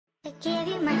I gave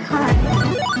you my heart.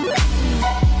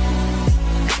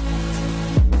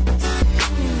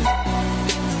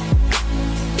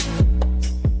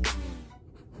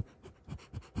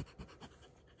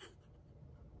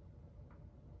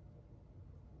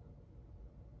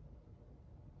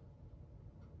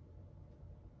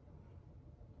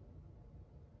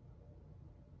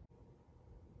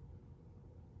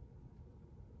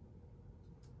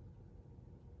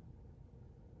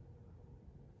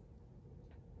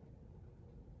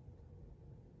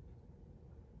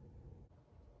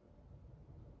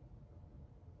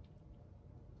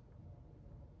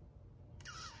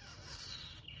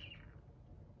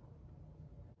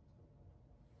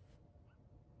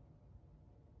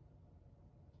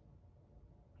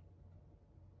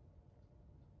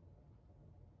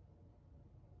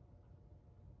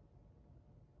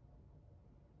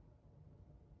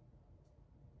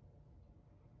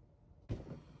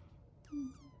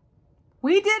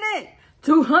 We did it!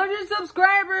 200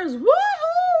 subscribers!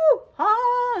 Woohoo!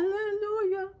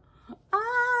 Hallelujah!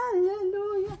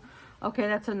 Hallelujah! Okay,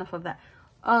 that's enough of that.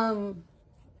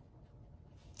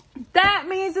 That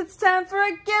means it's time for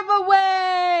a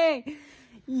giveaway!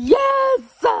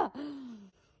 Yes! Time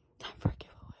for a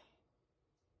giveaway.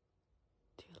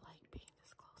 Do you like being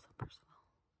this close and personal?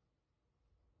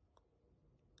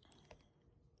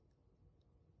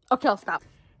 Okay, I'll stop.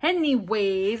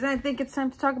 Anyways, I think it's time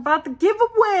to talk about the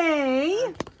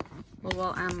giveaway.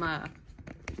 Well,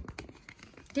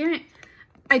 damn it.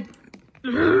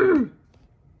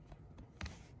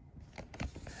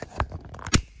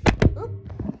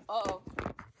 Uh-oh.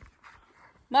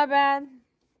 My bad.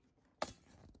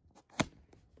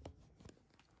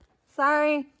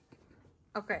 Sorry.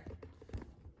 Okay.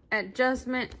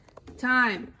 Adjustment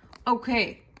time.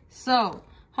 Okay. So,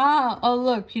 oh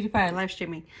look, PewDiePie live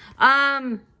streaming.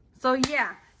 So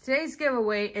yeah, today's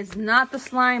giveaway is not the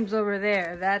slimes over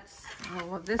there. That's, oh,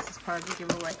 well, this is part of the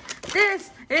giveaway. This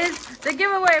is the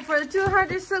giveaway for the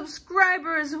 200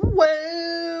 subscribers. Woo!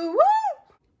 Woo!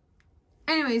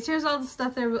 Anyways, here's all the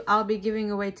stuff that I'll be giving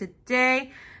away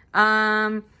today.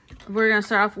 We're gonna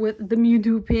start off with the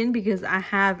Mewtwo pin because I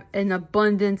have an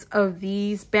abundance of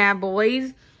these bad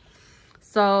boys.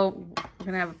 So we're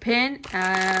gonna have a pin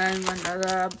and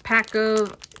another pack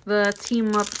of the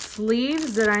team up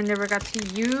sleeves that I never got to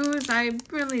use. I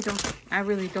really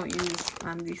don't use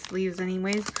these sleeves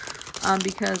anyways,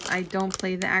 because I don't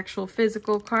play the actual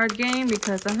physical card game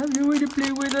because I have no way to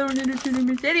play without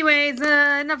entertainment. Anyways,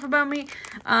 enough about me.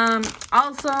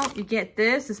 Also, you get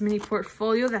this mini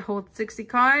portfolio that holds 60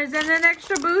 cards and an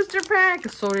extra booster pack, a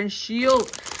Sword and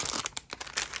Shield,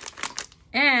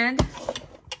 and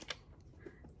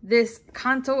this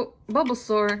Kanto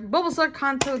Bulbasaur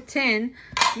Kanto tin,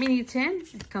 mini tin.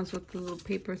 It comes with the little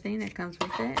paper thing that comes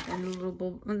with it, and the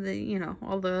little, you know,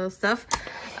 all the stuff,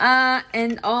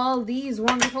 and all these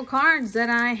wonderful cards that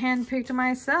I handpicked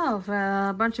myself.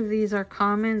 A bunch of these are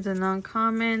commons and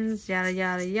uncommons, yada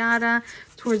yada yada.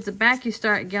 Towards the back, you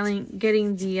start getting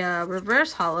the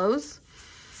reverse hollows.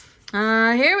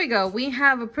 Here we go. We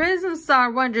have a Prism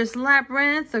Star, Wondrous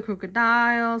Labyrinth, a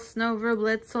Crocodile, Snover,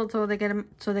 Blitzel,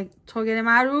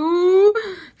 Togedemaru,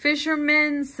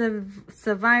 Fisherman,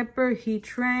 Seviper,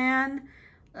 Heatran,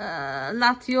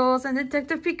 Latios, and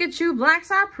Detective Pikachu, Black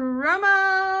Star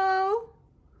promo.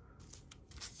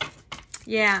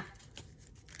 Yeah.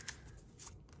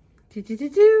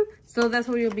 So that's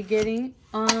what you'll be getting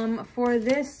for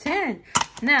this 10.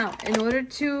 Now, in order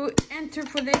to enter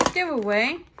for this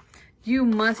giveaway, you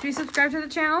must be subscribed to the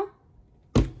channel.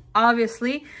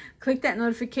 Obviously, click that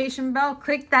notification bell.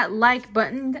 Click that like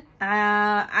button.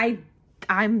 I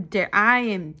am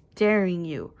daring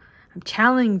you. I'm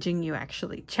challenging you,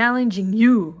 actually. Challenging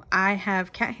you. I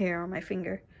have cat hair on my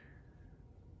finger.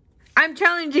 I'm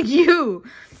challenging you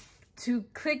to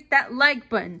click that like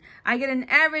button. I get an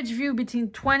average view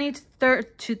between 20 to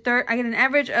 30. I get an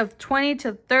average of 20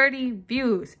 to 30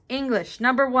 views. English,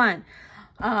 #1.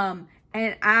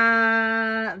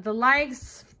 And the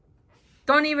likes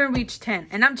don't even reach 10.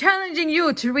 And I'm challenging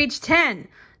you to reach 10.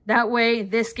 That way,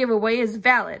 this giveaway is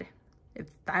valid. If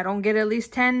I don't get at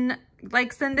least 10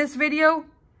 likes in this video,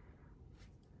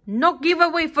 no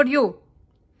giveaway for you.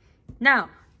 Now,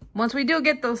 once we do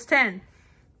get those 10,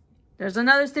 there's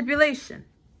another stipulation.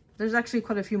 There's actually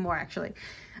quite a few more, actually.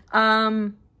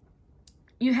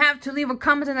 You have to leave a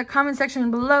comment in the comment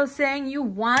section below saying you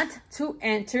want to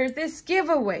enter this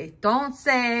giveaway. Don't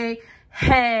say,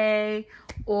 hey,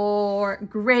 or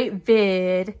great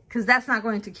vid, because that's not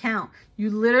going to count.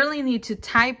 You literally need to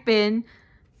type in,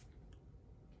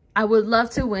 I would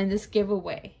love to win this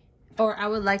giveaway, or I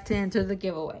would like to enter the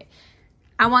giveaway.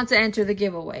 I want to enter the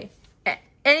giveaway.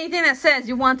 anything that says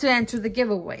you want to enter the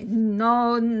giveaway.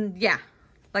 No, yeah.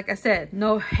 Like I said,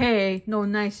 no hey, no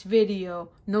nice video,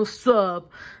 no sub,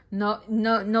 no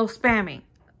spamming.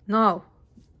 No.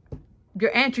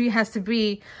 Your entry has to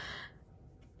be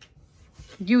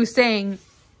you saying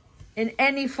in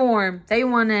any form that you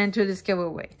want to enter this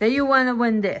giveaway, that you want to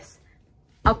win this.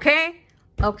 Okay?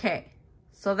 Okay.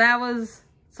 So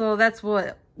that's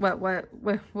what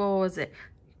was it?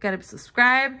 Gotta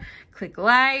subscribe, click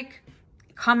like,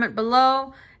 comment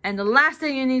below, and the last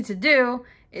thing you need to do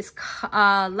is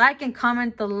like and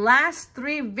comment the last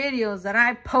 3 videos that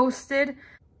I posted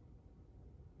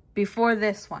before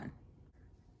this one.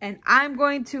 And I'm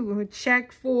going to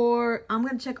check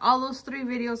all those 3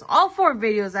 videos, all 4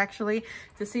 videos actually,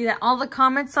 to see that all the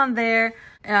comments on there.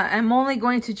 I'm only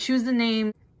going to choose the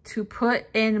name to put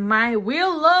in my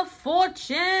Wheel of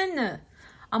Fortune.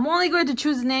 I'm only going to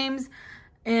choose names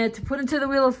and to put into the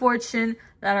Wheel of Fortune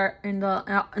that are in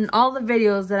all the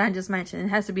videos that I just mentioned. It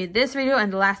has to be this video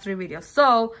and the last 3 videos.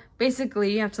 So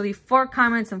basically, you have to leave 4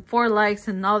 comments and 4 likes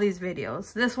in all these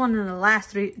videos. This one and the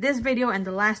last 3, this video and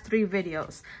the last 3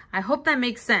 videos. I hope that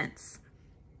makes sense.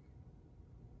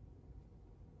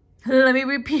 Let me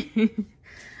repeat.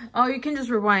 Oh, you can just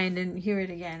rewind and hear it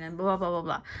again and blah, blah, blah,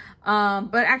 blah.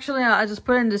 But actually, I'll just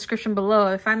put it in the description below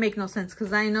if I make no sense.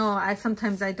 Because I know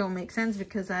sometimes I don't make sense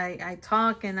because I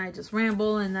talk and I just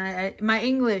ramble. And my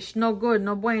English, no good,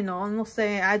 no bueno. No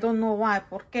sé, I don't know why,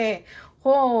 por qué.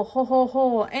 Ho, ho, ho,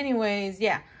 ho. Anyways,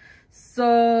 yeah.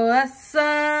 So, that's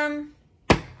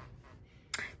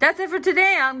it for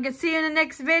today. I'm going to see you in the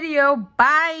next video.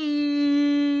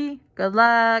 Bye. Good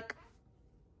luck.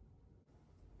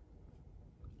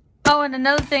 Oh, and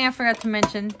another thing I forgot to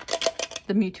mention,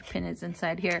 the Mewtwo pin is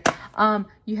inside here. When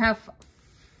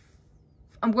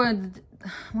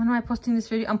am I posting this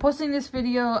video? I'm posting this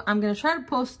video. I'm going to try to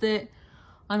post it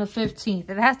on the 15th.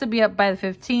 It has to be up by the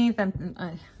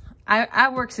 15th. I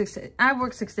work 6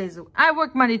 days. I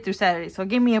work Monday through Saturday, so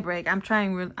give me a break. I'm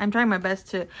trying my best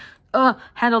to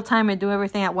handle time and do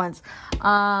everything at once.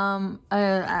 I'm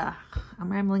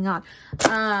rambling on.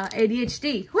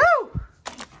 ADHD. Woo!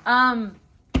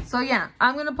 So yeah,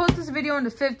 I'm going to post this video on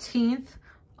the 15th.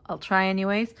 I'll try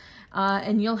anyways.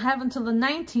 And you'll have until the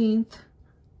 19th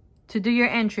to do your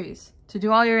entries. To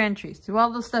do all your entries. Do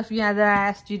all the stuff that I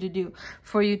asked you to do.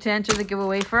 For you to enter the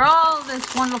giveaway for all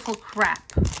this wonderful crap.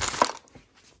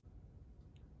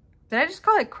 Did I just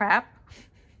call it crap?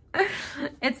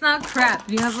 It's not crap.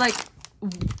 You have like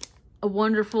a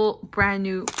wonderful brand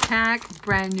new pack.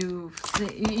 Brand new.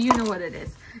 You know what it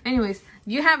is. Anyways,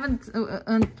 you haven't.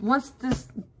 Once this.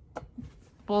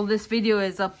 Well, this video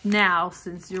is up now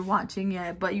since you're watching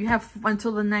it, but you have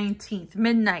until the 19th,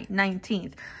 midnight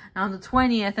 19th. And on the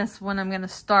 20th, that's when I'm going to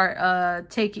start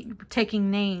taking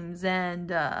names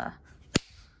and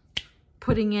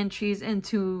putting entries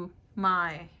into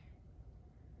my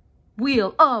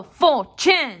Wheel of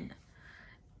Fortune.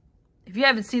 If you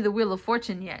haven't seen the Wheel of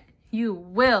Fortune yet, you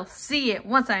will see it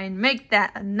once I make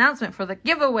that announcement for the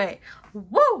giveaway.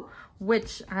 Woo!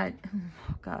 Which oh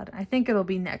God, I think it'll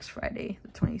be next Friday, the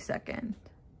 22nd.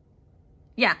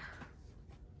 Yeah.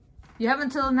 You have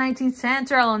until the 19th to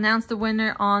enter. I'll announce the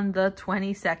winner on the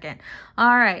 22nd.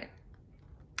 All right.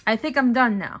 I think I'm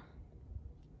done now.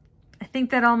 I think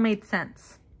that all made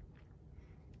sense.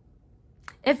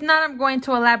 If not, I'm going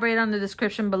to elaborate on the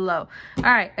description below. All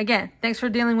right. Again, thanks for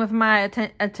dealing with my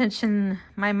attention,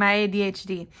 my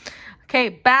ADHD. Okay,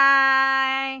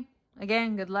 bye.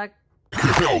 Again, good luck.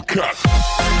 Hellcat.